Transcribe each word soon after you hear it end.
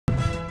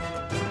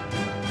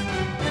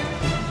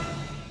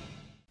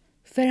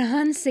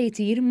Ferħan se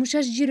jsir mhux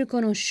għax ġie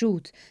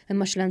rikonoxxut,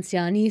 imma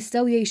l-anzjani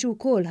jistgħu jgħixu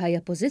wkoll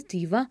ħajja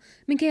pożittiva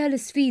minkejja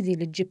l-isfidi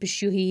li ġġib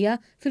ix-xjuħija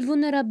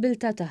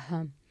fil-vulnerabbiltà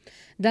tagħha.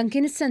 Dan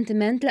kien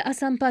is-sentiment li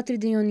qasam Patri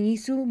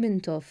Dijonisju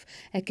Mintoff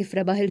hekk kif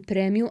rebaħ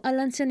il-premju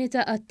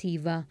għall-anzjanità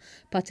attiva.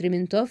 Patri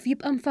Mintoff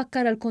jibqa'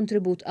 mfakkar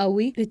għall-kontribut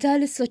qawwi li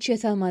tal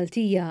is-soċjetà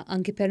Maltija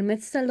anki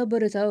permezz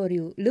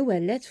tal-laboratorju li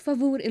wellet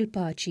favur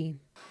il-paċi.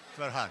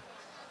 Ferħan,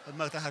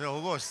 imma taħrew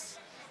gost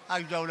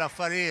għal dawn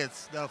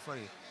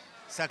l-affarijiet,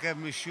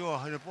 sakemm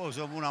ix-xjuħ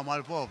nibqgħu muna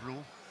mal-poplu,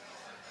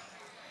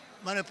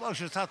 ma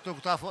nibqgħux nitħattu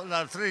ta' fuq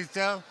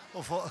l-artrita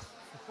u fuq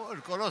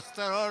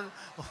il-cholestorol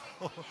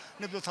u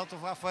nibdu tħattu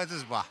fuq affarijiet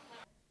isbaħ.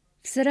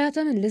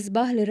 F'Serata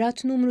mill-isbaħ li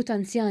rat numru ta'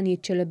 anzjani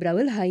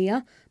jiċċelebraw il-ħajja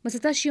ma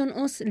setax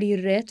jonqos li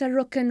r-re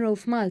tar-rock and roll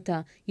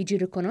f'Malta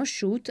jiġi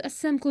rikonoxxut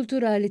għas-sem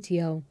kulturali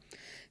tiegħu.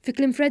 Fi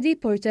kliem Freddy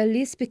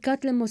Portelli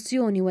spikkat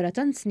l-emozzjoni wara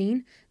tant snin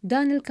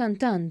dan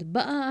il-kantant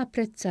baqa'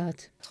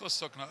 apprezzat.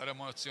 Tħossok naqra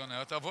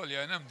emozzjonata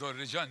volja hemm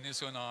dorri ġanni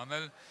su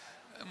nagħmel,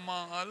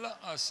 imma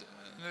laqqas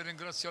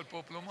nirringrazzja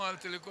l-poplu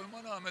Malti li kull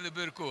ma nagħmel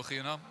ibirkuh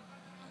jiena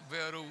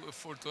veru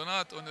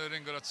fortunat u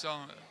nirringrazzja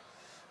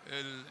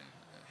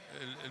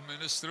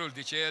il-Ministru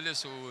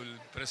l-Diċelis u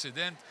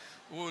l-President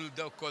u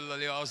l-dawk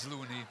kollha li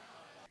għażluni.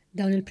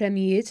 Dawn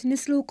il-premjijiet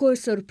nislu wkoll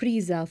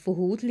sorpriża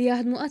fuħud li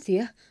jaħdmu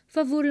qatih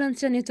favur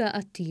l-anzjanità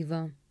attiva.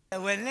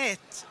 Ewwel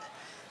nett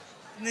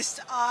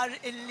nistqar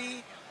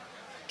illi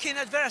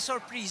kienet vera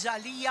sorpriża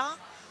għalija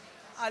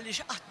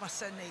għaliex qatt ma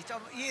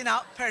stennejthom. Jiena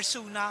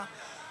persuna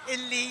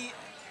illi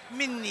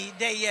minni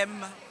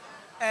dejjem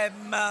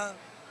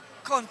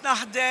kont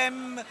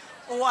naħdem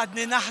u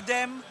għadni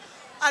naħdem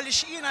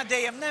għaliex jiena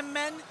dejjem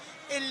nemmen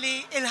illi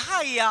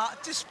il-ħajja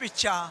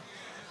tispiċċa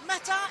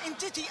meta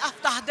inti tieqaf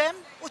taħdem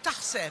u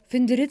taħseb.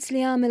 F'indirizz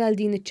li għamel għal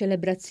din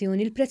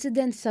iċ-ċelebrazzjoni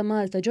il-President sa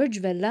Malta George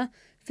Vella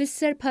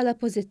fisser bħala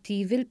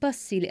pożittivi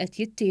l-passi li qed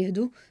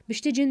jittieħdu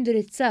biex tiġi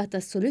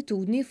indirizzata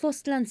s-solitudni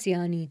fost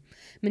l-anzjani.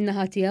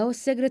 Min-naħa tiegħu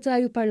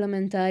s-Segretarju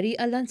Parlamentari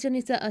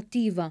għall-Anzjanità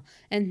Attiva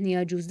Anki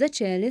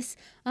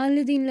qal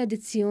li din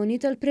l-edizzjoni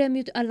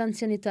tal-Premju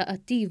għall-Anzjanità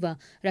Attiva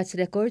rat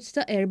rekord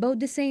ta'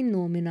 94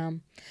 nomina.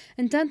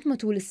 Intant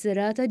matul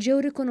is-serata ġew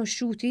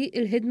rikonoxxuti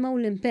il-ħidma u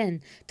l-impenn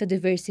ta'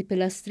 diversi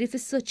pilastri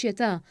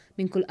fis-soċjetà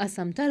minn kull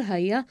qasam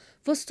tal-ħajja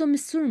fosthom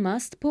is-Sur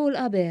Mast Paul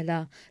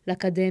Abela,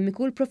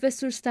 l-akademiku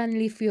l-Professur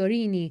Stanley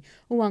Fiorini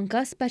u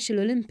anka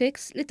Special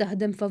Olympics li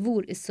taħdem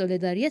favur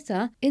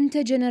is-solidarjetà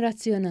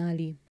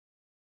interġenerazzjonali.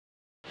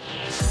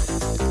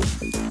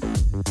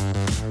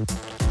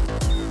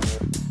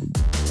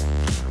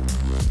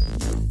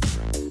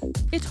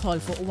 Idħol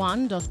fuq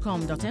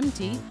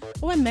one.com.mt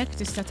u hemmhekk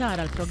tista'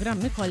 tara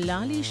l-programmi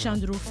kollha li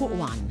jxandru fuq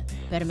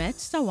One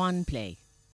permezz ta' One Play.